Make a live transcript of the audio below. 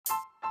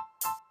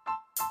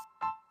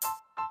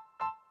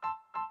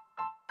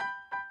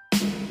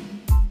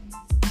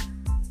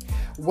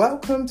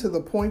Welcome to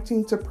the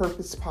Pointing to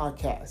Purpose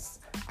podcast.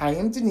 I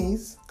am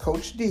Denise,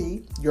 Coach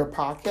D, your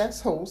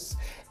podcast host,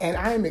 and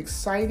I am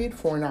excited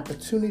for an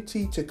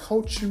opportunity to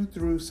coach you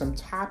through some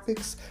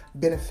topics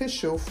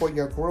beneficial for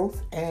your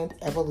growth and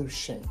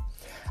evolution.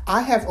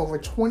 I have over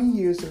 20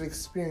 years of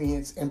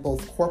experience in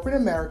both corporate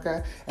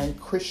America and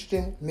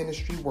Christian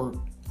ministry work.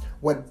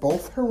 What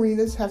both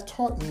arenas have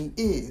taught me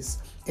is,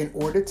 in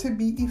order to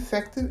be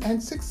effective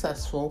and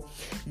successful,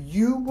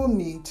 you will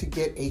need to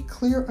get a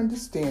clear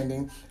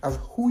understanding of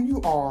who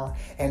you are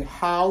and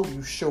how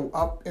you show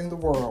up in the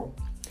world.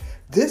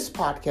 This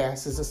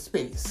podcast is a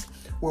space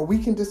where we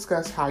can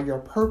discuss how your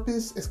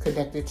purpose is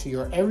connected to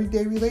your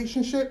everyday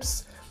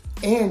relationships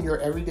and your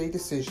everyday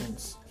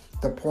decisions.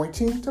 The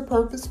Pointing to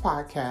Purpose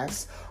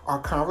podcast are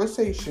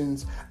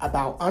conversations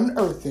about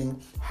unearthing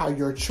how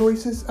your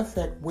choices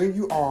affect where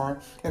you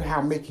are and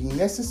how making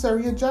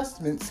necessary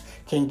adjustments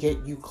can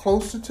get you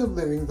closer to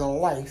living the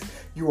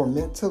life you are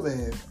meant to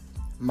live.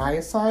 My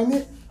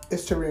assignment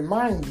is to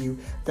remind you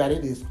that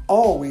it is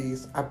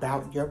always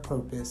about your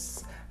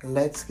purpose.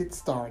 Let's get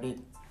started.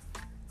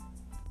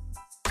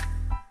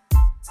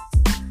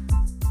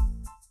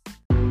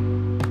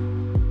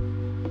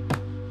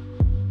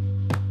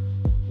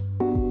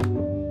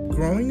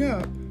 Growing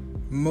up,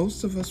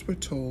 most of us were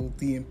told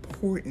the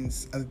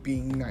importance of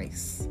being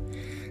nice.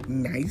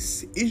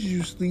 Nice is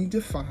usually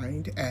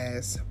defined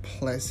as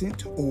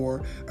pleasant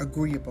or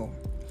agreeable.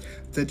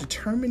 The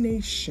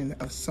determination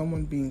of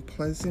someone being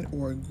pleasant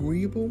or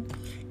agreeable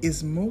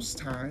is most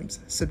times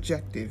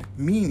subjective,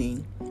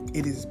 meaning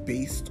it is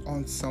based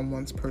on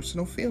someone's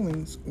personal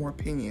feelings or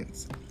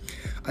opinions.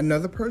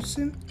 Another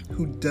person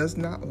who does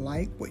not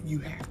like what you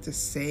have to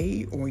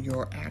say or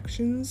your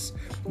actions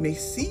may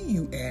see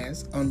you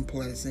as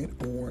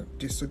unpleasant or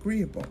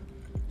disagreeable.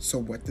 So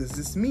what does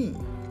this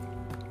mean?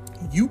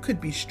 You could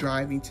be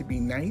striving to be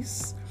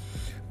nice,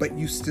 but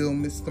you still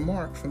miss the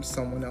mark from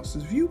someone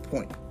else's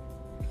viewpoint.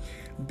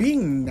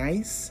 Being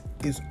nice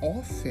is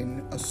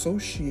often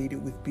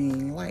associated with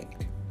being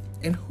liked.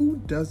 And who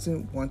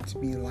doesn't want to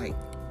be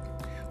liked?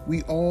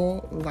 We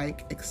all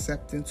like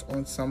acceptance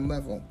on some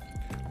level.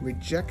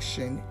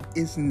 Rejection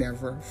is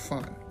never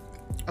fun.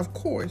 Of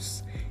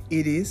course,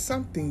 it is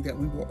something that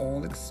we will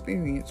all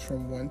experience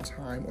from one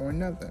time or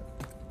another.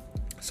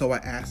 So I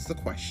ask the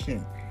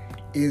question,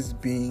 is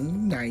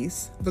being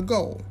nice the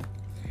goal?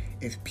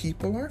 If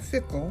people are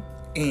fickle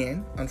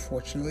and,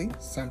 unfortunately,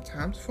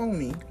 sometimes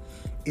phony,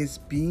 is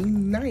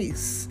being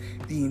nice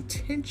the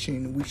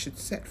intention we should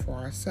set for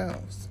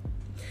ourselves?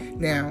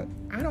 Now,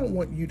 I don't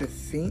want you to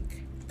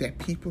think that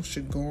people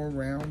should go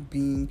around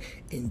being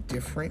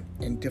indifferent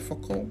and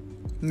difficult.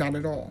 Not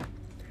at all.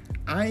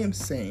 I am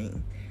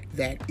saying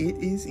that it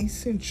is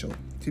essential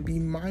to be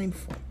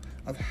mindful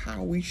of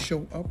how we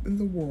show up in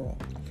the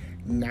world,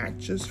 not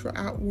just for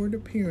outward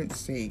appearance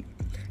sake,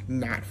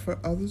 not for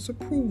others'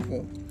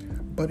 approval,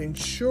 but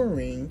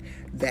ensuring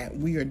that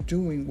we are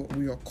doing what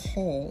we are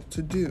called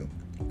to do.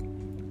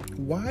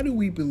 Why do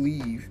we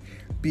believe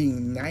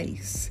being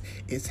nice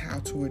is how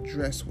to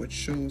address what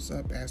shows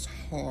up as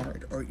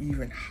hard or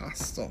even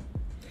hostile?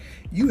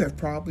 You have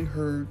probably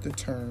heard the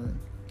term,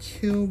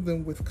 kill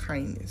them with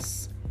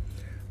kindness.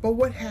 But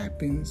what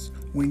happens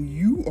when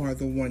you are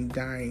the one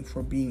dying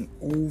for being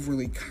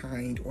overly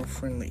kind or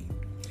friendly?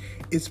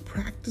 Is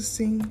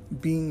practicing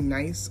being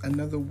nice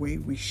another way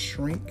we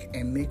shrink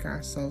and make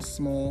ourselves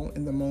small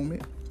in the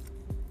moment?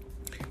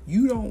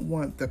 You don't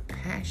want the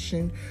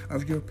passion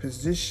of your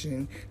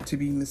position to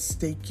be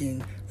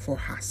mistaken for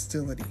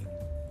hostility.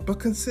 But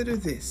consider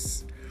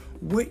this,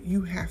 what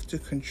you have to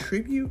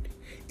contribute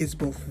is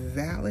both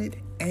valid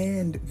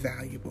and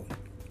valuable.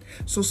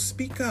 So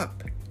speak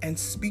up and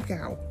speak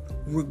out,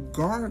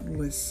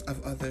 regardless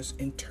of others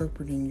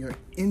interpreting your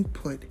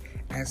input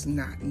as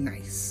not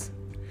nice.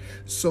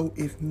 So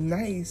if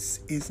nice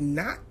is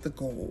not the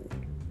goal,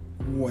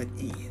 what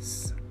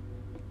is?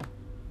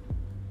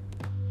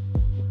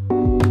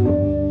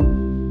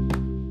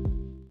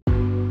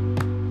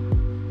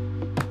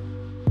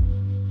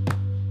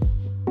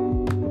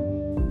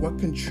 What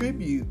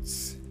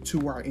contributes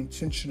to our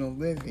intentional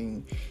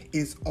living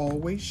is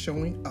always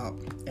showing up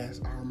as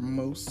our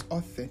most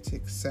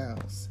authentic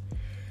selves.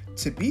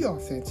 To be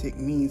authentic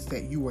means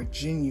that you are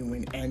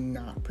genuine and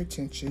not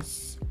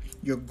pretentious.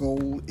 Your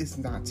goal is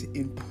not to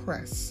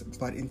impress,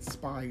 but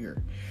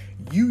inspire.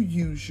 You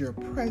use your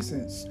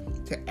presence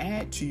to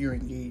add to your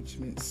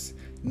engagements,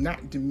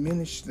 not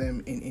diminish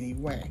them in any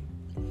way.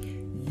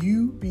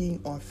 You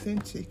being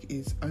authentic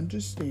is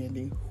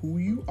understanding who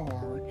you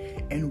are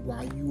and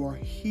why you are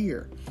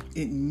here.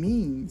 It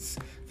means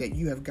that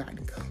you have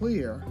gotten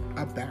clear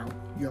about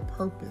your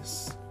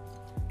purpose.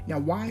 Now,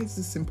 why is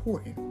this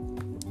important?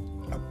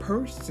 A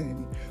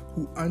person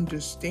who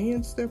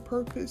understands their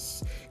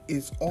purpose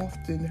is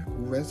often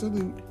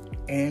resolute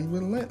and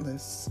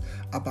relentless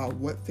about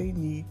what they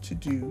need to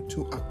do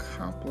to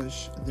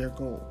accomplish their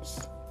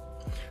goals.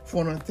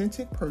 For an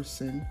authentic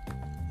person,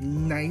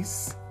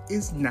 nice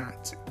is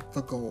not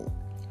the goal.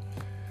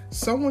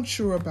 Someone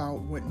sure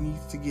about what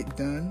needs to get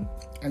done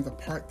and the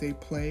part they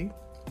play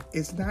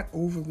is not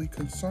overly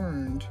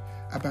concerned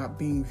about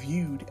being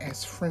viewed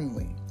as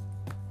friendly.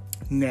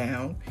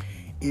 Now,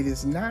 it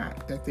is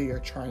not that they are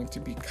trying to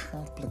be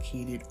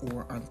complicated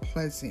or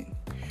unpleasant.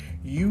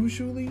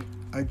 Usually,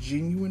 a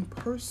genuine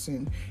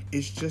person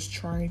is just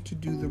trying to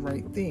do the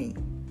right thing.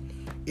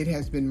 It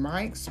has been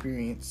my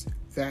experience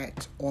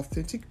that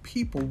authentic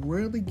people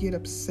rarely get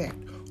upset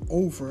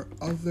over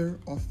other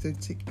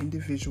authentic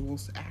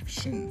individuals'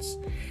 actions.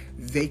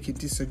 They can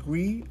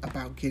disagree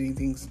about getting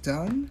things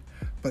done,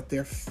 but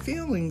their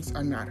feelings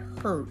are not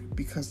hurt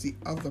because the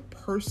other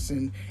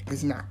person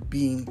is not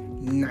being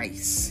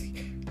nice.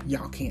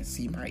 Y'all can't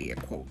see my air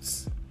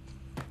quotes.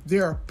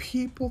 There are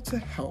people to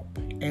help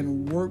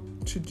and work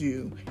to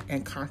do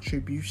and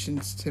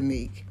contributions to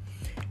make,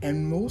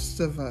 and most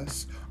of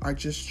us are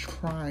just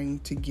trying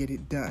to get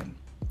it done.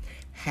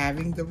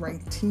 Having the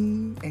right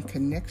team and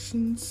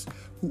connections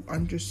who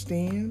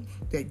understand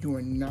that you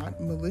are not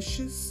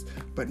malicious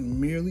but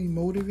merely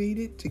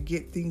motivated to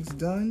get things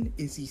done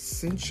is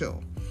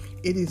essential.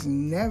 It is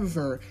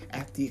never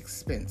at the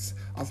expense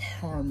of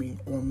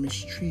harming or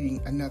mistreating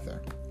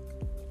another.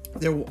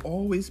 There will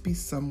always be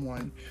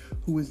someone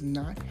who is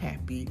not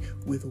happy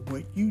with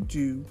what you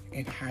do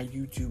and how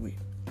you do it.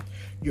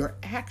 Your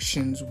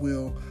actions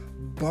will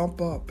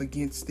bump up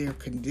against their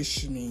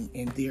conditioning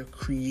and their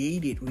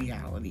created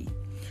reality.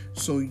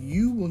 So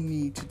you will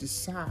need to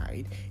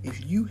decide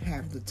if you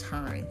have the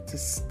time to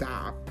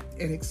stop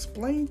and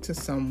explain to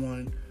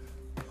someone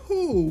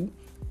who,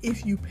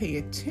 if you pay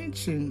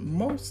attention,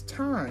 most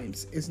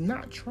times is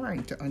not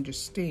trying to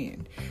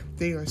understand.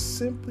 They are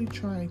simply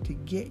trying to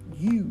get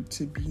you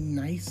to be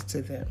nice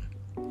to them.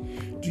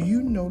 Do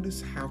you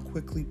notice how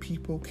quickly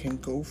people can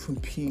go from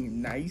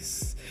being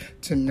nice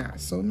to not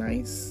so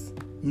nice?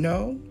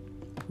 No?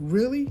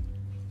 Really?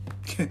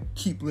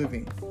 Keep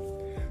living.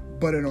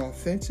 But an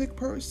authentic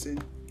person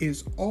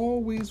is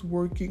always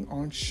working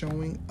on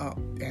showing up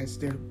as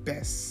their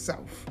best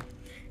self.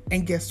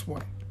 And guess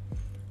what?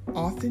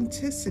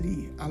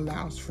 Authenticity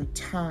allows for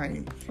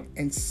time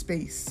and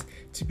space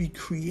to be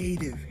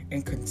creative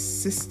and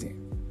consistent.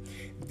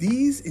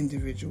 These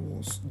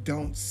individuals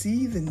don't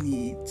see the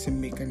need to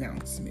make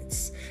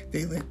announcements.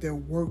 They let their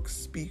work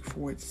speak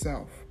for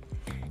itself.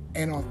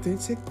 An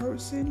authentic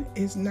person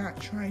is not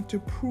trying to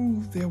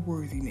prove their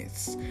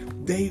worthiness.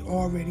 They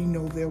already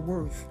know their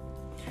worth.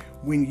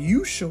 When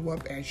you show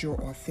up as your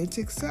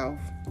authentic self,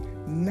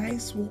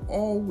 nice will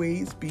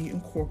always be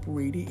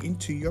incorporated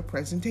into your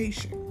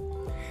presentation.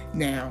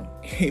 Now,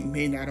 it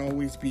may not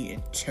always be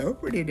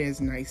interpreted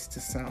as nice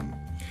to some,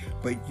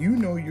 but you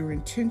know your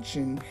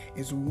intention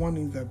is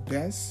wanting the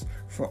best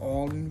for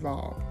all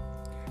involved.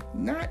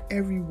 Not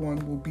everyone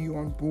will be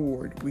on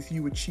board with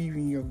you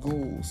achieving your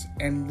goals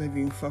and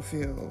living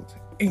fulfilled.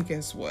 And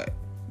guess what?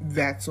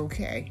 That's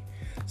okay.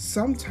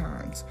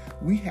 Sometimes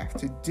we have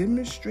to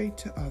demonstrate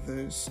to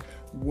others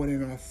what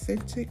an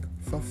authentic,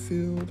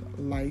 fulfilled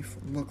life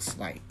looks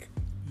like.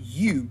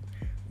 You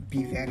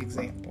be that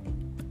example.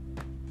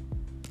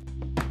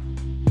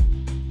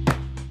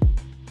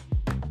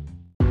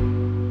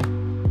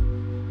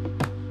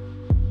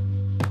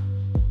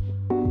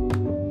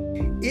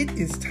 It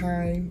is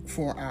time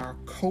for our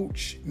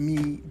Coach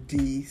Me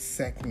D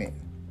segment.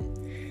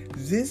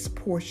 This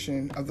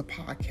portion of the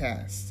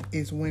podcast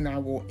is when I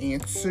will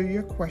answer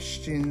your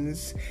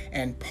questions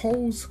and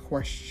pose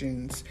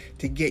questions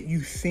to get you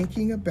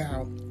thinking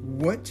about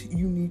what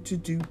you need to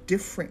do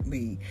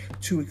differently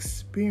to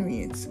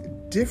experience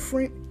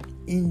different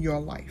in your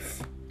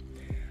life.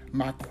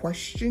 My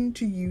question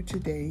to you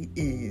today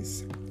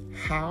is,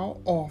 how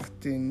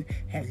often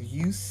have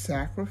you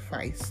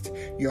sacrificed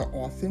your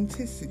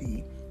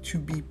authenticity to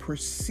be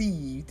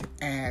perceived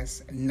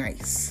as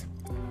nice?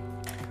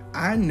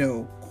 I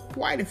know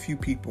quite a few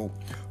people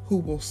who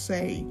will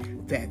say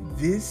that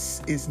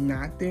this is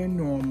not their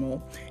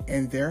normal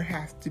and there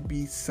have to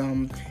be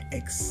some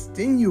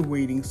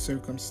extenuating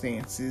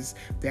circumstances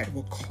that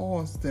will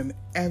cause them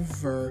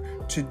ever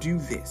to do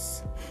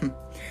this.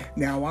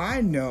 Now,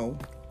 I know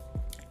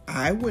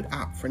I would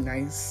opt for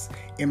nice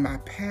in my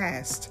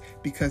past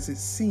because it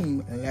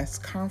seemed less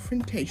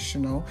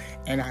confrontational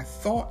and I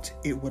thought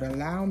it would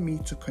allow me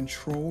to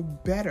control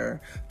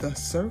better the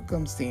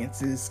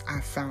circumstances I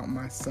found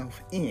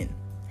myself in.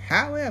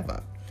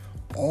 However,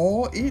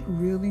 all it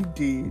really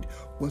did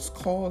was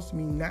cause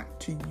me not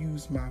to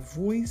use my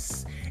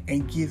voice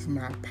and give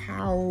my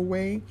power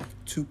away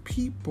to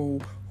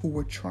people who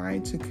were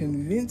trying to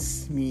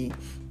convince me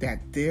that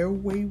their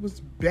way was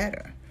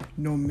better,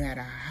 no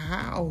matter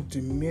how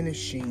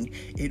diminishing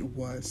it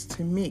was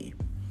to me.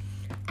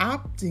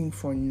 Opting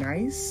for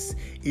nice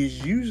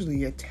is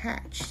usually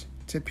attached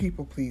to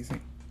people-pleasing.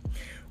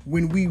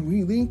 When we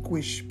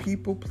relinquish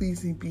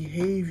people-pleasing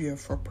behavior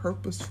for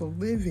purposeful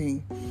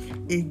living,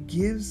 it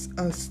gives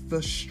us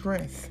the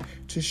strength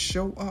to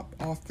show up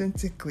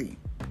authentically.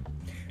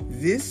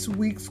 This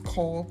week's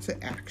call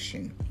to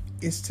action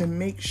is to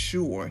make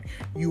sure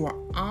you are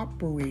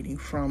operating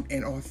from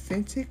an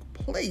authentic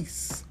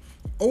place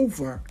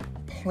over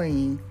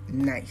plain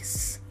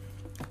nice.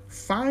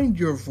 Find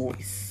your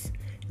voice.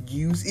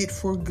 Use it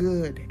for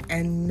good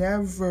and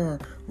never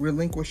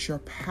relinquish your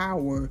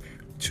power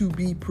to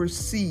be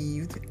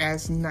perceived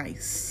as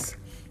nice,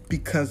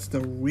 because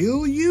the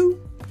real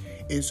you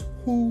is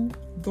who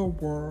the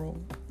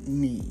world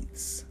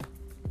needs.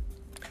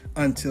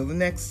 Until the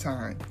next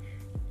time,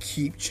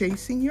 keep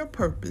chasing your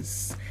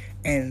purpose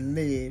and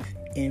live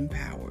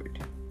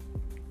empowered.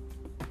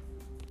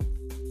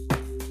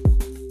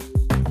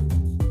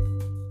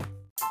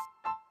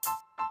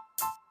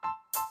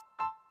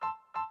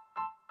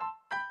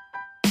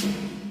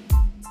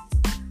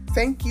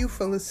 Thank you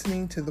for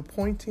listening to the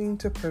Pointing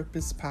to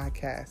Purpose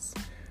podcast.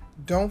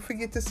 Don't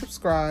forget to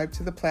subscribe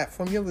to the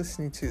platform you're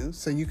listening to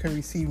so you can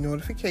receive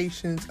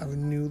notifications of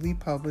newly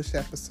published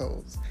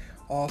episodes.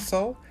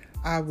 Also,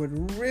 I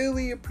would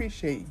really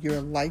appreciate your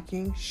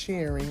liking,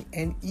 sharing,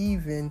 and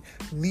even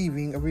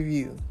leaving a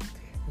review.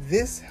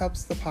 This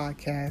helps the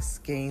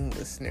podcast gain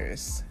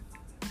listeners.